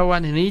cattle? And so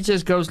on. And he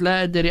just goes,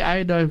 lad,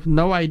 I have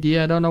no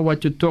idea. I don't know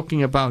what you're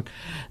talking about.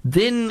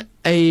 Then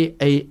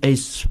a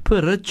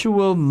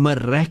spiritual,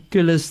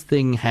 miraculous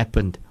thing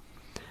happened.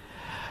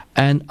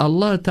 And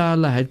Allah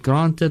Ta'ala had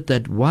granted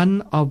that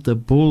one of the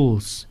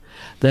bulls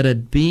that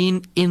had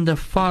been in the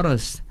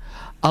forest,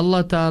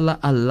 Allah Ta'ala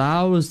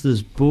allows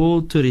this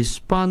bull to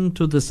respond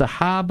to the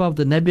Sahaba of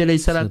the Nabi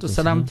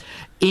ﷺ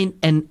in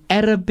an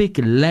Arabic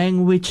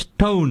language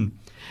tone,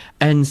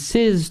 and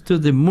says to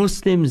the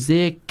Muslims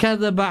there,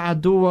 كَذَبَ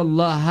عَدُوَ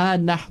اللَّهَ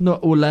نَحْنُ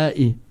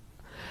أُولَٰئِ.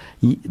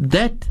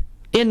 That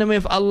enemy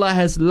of Allah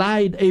has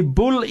lied. A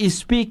bull is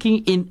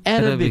speaking in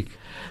Arabic.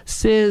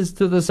 Says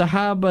to the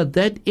Sahaba,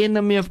 that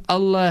enemy of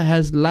Allah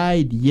has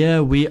lied.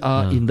 Here we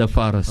are in the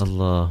forest.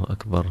 Allahu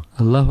Akbar.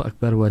 Allahu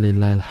Akbar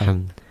walillahi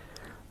alhamd.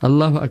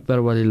 Allahu Akbar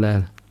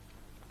walillah.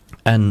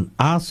 And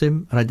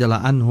Asim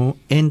radiallahu anhu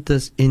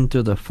enters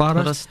into the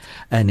forest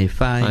and he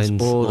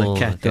finds all the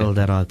cattle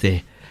that are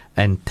there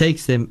and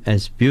takes them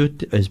as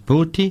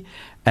booty,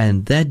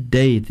 and that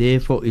day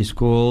therefore is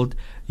called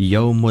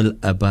Yawmul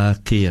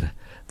Abaqir,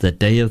 the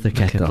day of the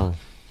cattle.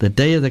 The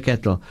day of the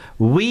cattle.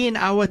 We in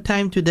our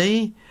time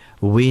today,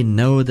 we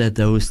know that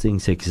those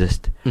things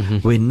exist.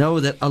 We know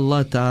that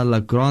Allah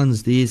Ta'ala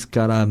grants these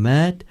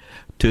karamat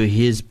to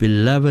His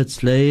beloved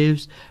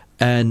slaves,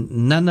 and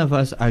none of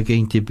us are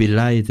going to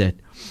belie that.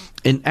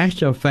 In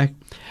actual fact,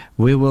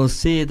 we will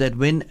see that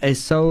when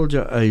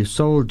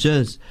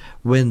soldiers,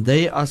 when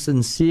they are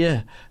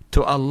sincere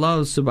to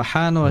Allah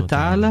subhanahu wa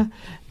ta'ala,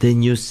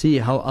 then you see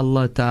how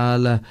Allah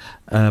ta'ala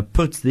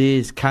puts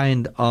these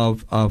kind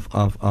of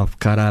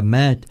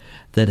karamat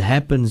that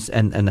happens,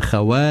 and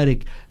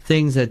khawarik,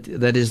 things that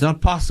is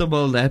not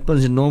possible, that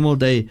happens in normal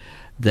day,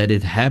 that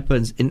it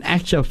happens in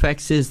actual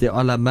fact, says the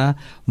ulama,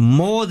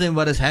 more than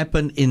what has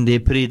happened in their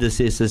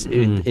predecessors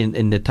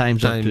in the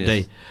times of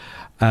today.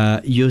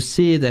 You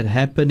see that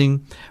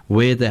happening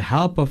where the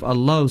help of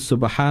Allah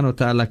subhanahu wa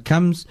ta'ala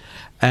comes,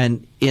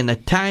 and in a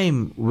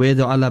time where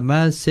the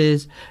ulama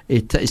says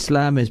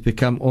Islam has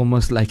become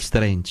almost like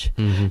strange.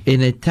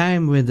 In a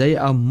time when they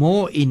are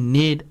more in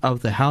need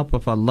of the help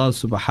of Allah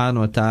subhanahu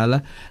wa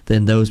ta'ala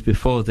than those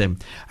before them.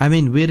 I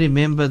mean, we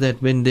remember that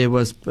when there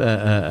was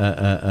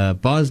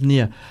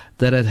Bosnia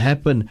that had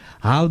happened,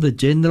 how the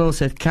generals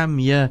had come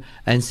here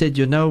and said,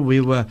 you know,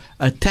 we were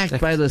attacked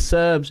by the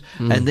Serbs,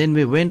 and then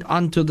we went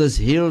onto this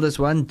hill, this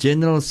one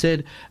general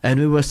said, and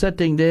we were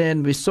sitting there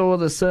and we saw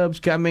the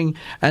Serbs coming,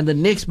 and the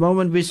next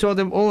moment we saw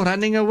them all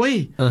running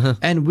away,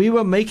 and we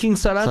were making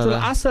Salatul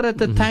Asr at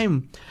the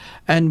time.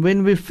 And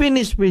when we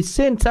finished, we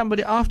sent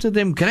somebody after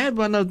them, grabbed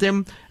one of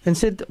them and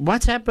said,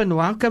 what's happened?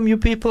 How come you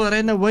people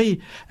ran away?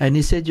 And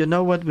he said, you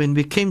know what, when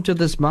we came to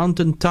this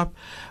mountain top,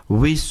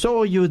 we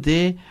saw you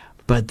there,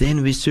 but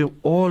then we saw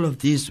all of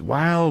these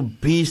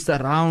wild beasts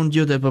around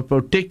you that were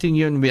protecting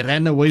you, and we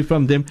ran away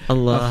from them,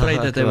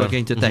 afraid that they were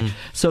going to attack.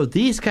 So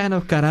these kind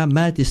of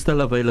karamat is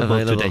still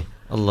available today.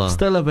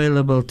 Still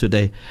available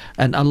today.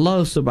 And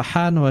Allah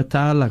subhanahu wa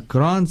ta'ala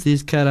grants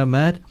these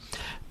karamat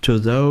to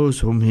those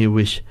whom He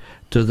wish,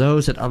 to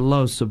those that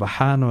Allah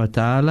subhanahu wa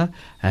ta'ala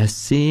has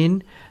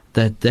seen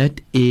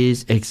that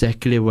is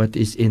exactly what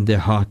is in their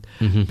heart.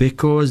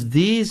 Because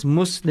these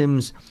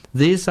Muslims,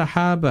 these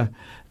Sahaba,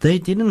 they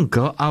didn't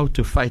go out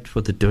to fight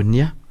for the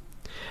dunya.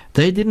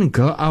 They didn't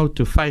go out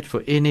to fight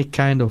for any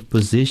kind of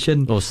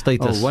position or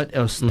status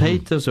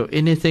or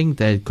anything.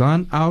 They'd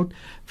gone out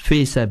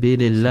fi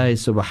sabilillah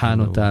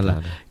subhanahu wa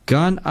ta'ala,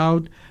 gone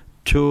out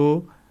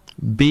to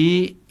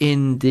be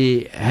in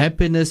the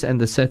happiness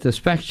and the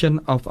satisfaction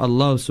of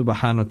Allah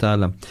subhanahu wa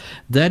ta'ala.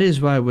 That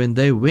is why when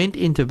they went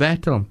into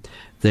battle,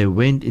 they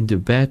went into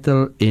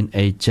battle in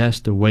a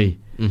just way.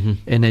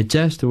 In a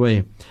just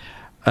way.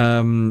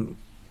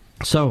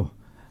 So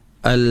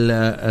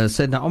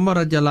Sayyidina Umar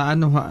radiallahu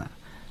anhu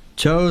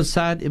chose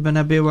Sa'd ibn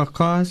Abi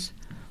Waqqas,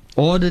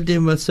 ordered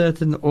him with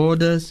certain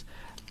orders,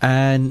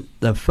 and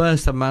the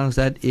first amongst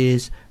that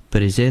is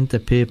present the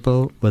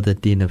people with the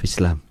deen of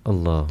Islam.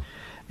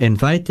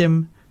 Invite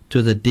him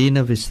to the deen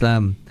of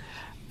Islam.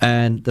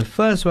 And the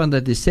first one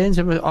that he sends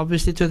him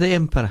obviously to the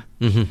emperor.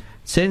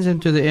 Sends him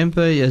to the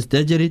emperor, yes,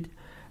 Dajarid,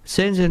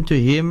 sends him to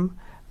him,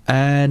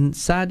 And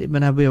Sa'd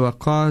ibn Abi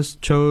Waqqas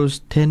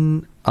chose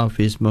 10 of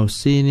his most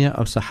senior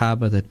of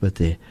Sahaba that were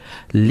there,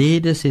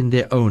 leaders in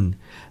their own.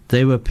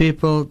 They were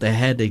people, they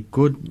had a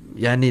good,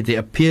 their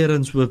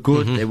appearance were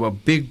good, they were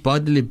big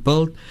bodily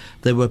built,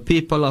 they were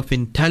people of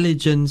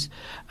intelligence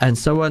and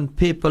so on,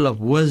 people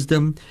of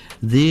wisdom.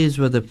 These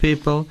were the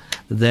people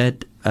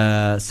that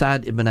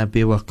Sa'd ibn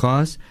Abi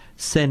Waqqas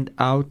sent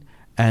out,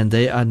 and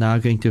they are now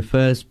going to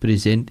first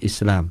present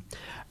Islam.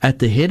 At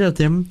the head of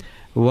them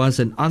was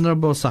an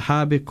honorable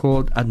Sahabi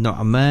called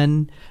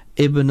An-Nu'man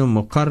ibn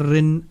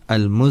Muqarrin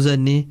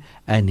al-Muzani,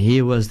 and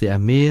he was the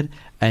Amir,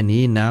 and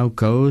he now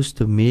goes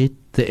to meet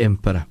the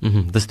emperor.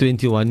 This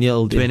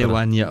 21-year-old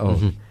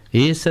 21-year-old.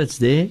 He sits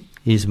there,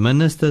 his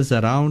ministers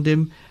around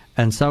him,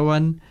 and so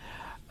on.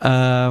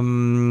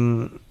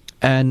 And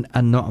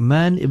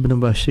An-Nu'man ibn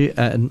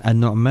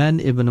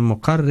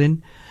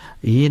Muqarrin,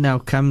 he now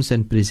comes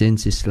and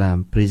presents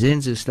Islam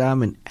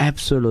in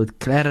absolute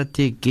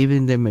clarity,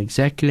 giving them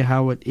exactly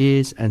how it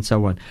is and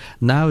so on.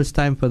 Now it's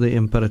time for the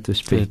emperor to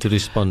speak. To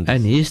respond.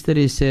 And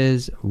history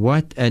says,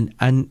 what an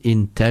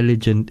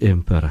unintelligent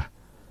emperor.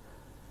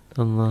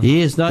 Allah.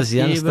 He is not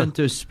even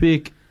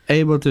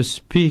able to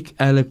speak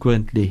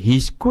eloquently.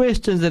 His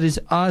questions that he's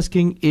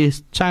asking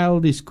is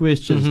childish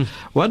questions.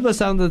 What were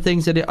some of the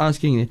things that he's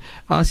asking?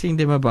 Asking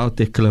them about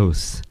their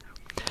clothes,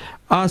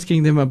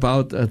 asking them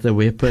about the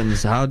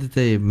weapons, how did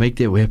they make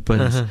their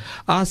weapons,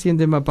 asking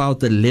them about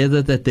the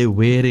leather that they're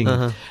wearing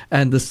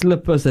and the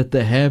slippers that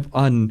they have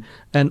on,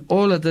 and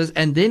all of this.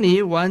 And then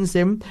he wants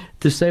them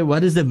to say,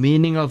 what is the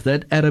meaning of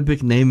that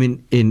Arabic name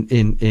in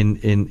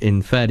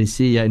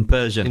Farisi, in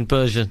Persian? In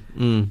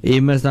Persian.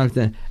 He must not.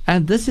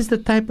 And this is the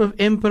type of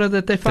emperor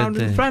that they found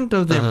in front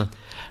of them.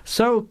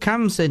 So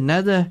comes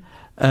another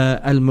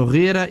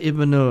Al-Mughira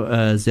ibn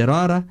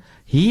Zirara.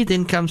 He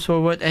then comes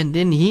forward, and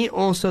then he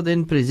also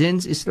then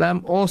presents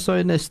Islam also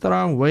in a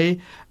strong way,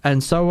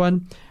 and so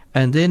on.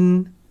 And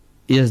then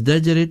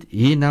Yazdajrid,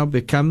 he now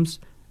becomes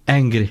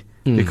angry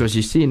because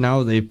you see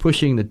now they're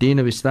pushing the deen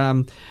of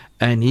Islam,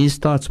 and he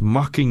starts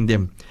mocking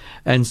them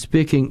and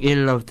speaking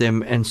ill of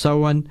them and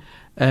so on.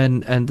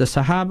 And the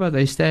Sahaba,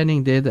 they're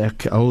standing there, they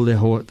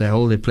hold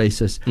their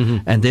places,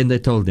 and then they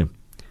told them,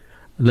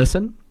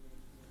 listen,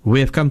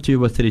 we have come to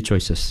you with 3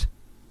 choices,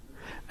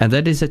 and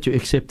that is that you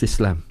accept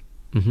Islam.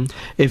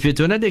 If you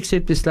do not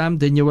accept Islam,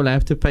 then you will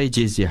have to pay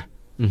jizya.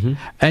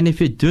 And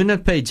if you do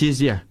not pay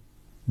jizya,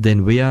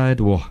 then we are at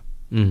war.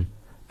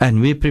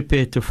 And we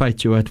prepared to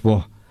fight you at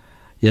war.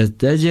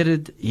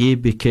 Yazdajrid, he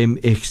became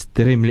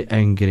extremely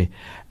angry,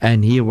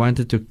 and he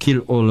wanted to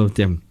kill all of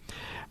them.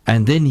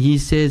 And then he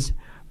says,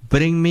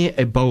 bring me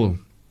a bowl.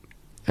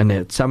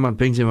 And someone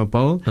brings him a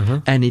bowl,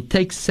 and he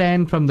takes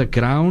sand from the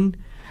ground,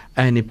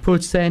 and he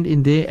puts sand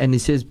in there, and he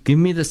says, give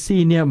me the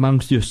senior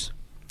amongst you.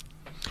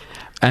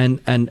 And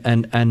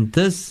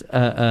this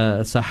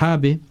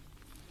Sahabi,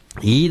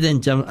 he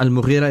then jumps,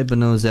 Al-Mughira ibn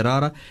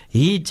Zirara,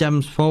 he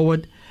jumps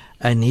forward,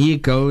 and he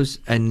goes,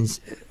 and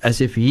as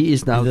if he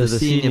is now the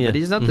senior, but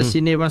he's not the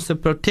senior, he wants to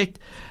protect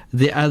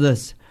the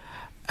others.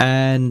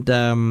 And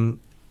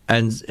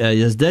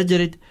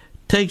Yazdajrid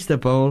takes the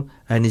bowl,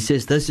 and he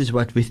says, this is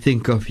what we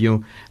think of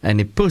you. And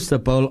he puts the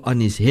bowl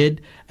on his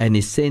head, and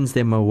he sends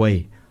them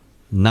away.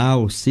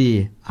 Now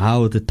see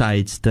how the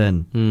tides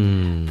turn.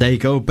 They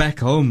go back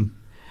home.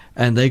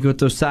 And they go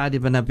to Sa'd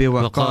ibn Abi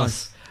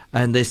Waqqas,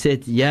 and they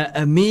said, Ya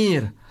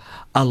Amir,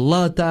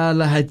 Allah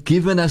Ta'ala had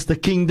given us the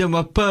kingdom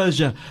of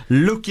Persia.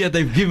 Look here,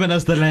 they've given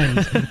us the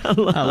land.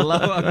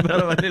 Allahu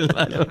Akbar.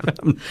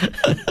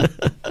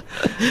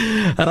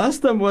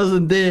 Rastam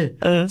wasn't there.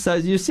 So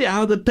you see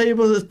how the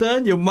tables is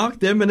turned? You mock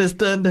them and it's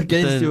turned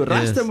against you.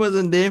 Rastam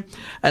wasn't there.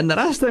 And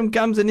Rastam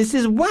comes and he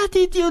says, what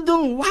did you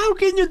do? How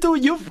can you do?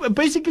 You've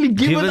basically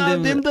given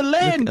them the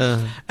land.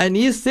 And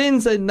he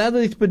sends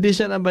another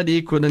expedition, but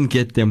he couldn't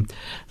get them.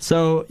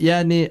 So,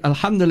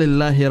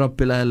 Alhamdulillahi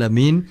Rabbil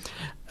Alameen.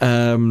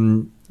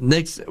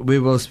 Next, we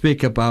will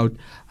speak about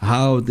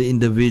how the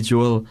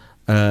individual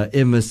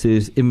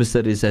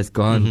emissaries has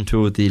gone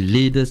to the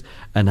leaders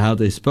and how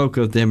they spoke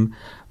of them.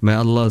 May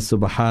Allah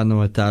subhanahu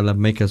wa ta'ala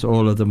make us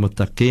all of the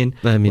muttaqeen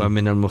wa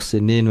min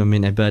al-muhsinin wa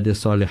min ibadi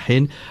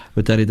salihin.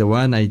 With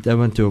Ridwan, I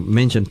want to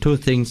mention 2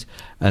 things,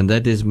 and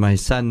that is my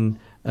son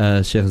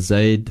Sheikh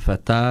Zaid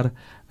Fataar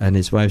and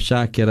his wife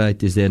Shakira.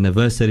 It is their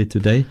anniversary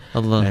today,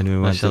 and we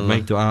want to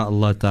make dua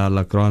Allah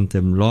Ta'ala grant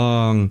them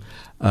long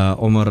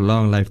Umar,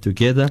 long life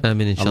together.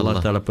 Amin,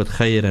 Allah Ta'ala put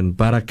khair and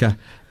barakah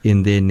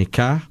in their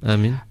nikah.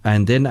 Amin.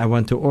 And then I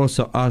want to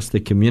also ask the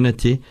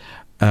community,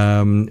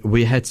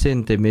 we had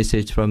sent a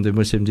message from the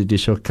Muslim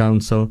Judicial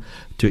Council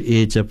to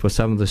Egypt for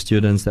some of the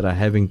students that are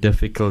having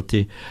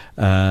difficulty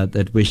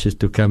that wishes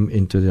to come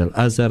into the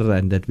Al-Azhar,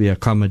 and that we are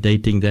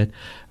accommodating that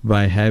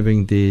by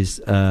having these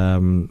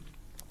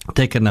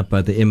taken up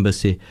by the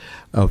Embassy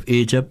of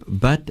Egypt.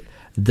 But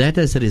that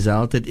has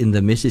resulted in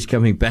the message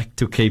coming back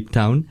to Cape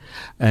Town,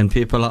 and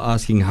people are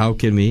asking, how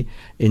can we?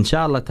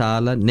 Inshallah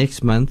ta'ala,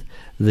 next month,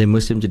 the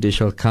Muslim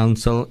Judicial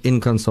Council, in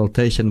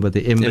consultation with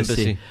the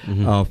Embassy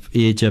of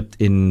Egypt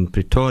in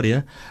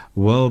Pretoria,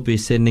 will be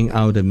sending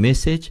out a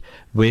message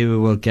where we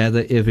will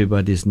gather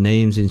everybody's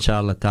names,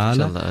 inshallah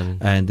ta'ala. Inshallah.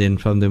 And then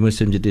from the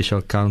Muslim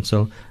Judicial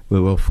Council, we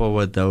will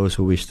forward those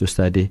who wish to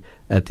study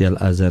at the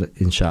Al-Azhar,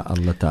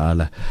 inshallah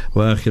ta'ala.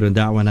 Wa akhiru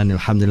da'wana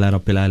alhamdulillah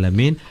rabbil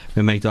alameen.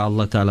 We make dua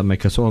Allah ta'ala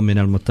make us all min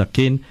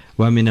al-muttaqeen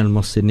wa min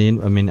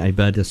al-muhsinin wa min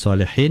ibad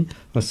al-salihin.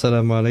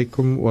 Wassalamu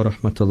alaikum wa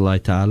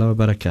rahmatullahi ta'ala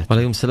wa barakatuh. Wa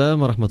alaikum salam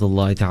wa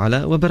rahmatullahi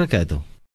ta'ala wa barakatuh.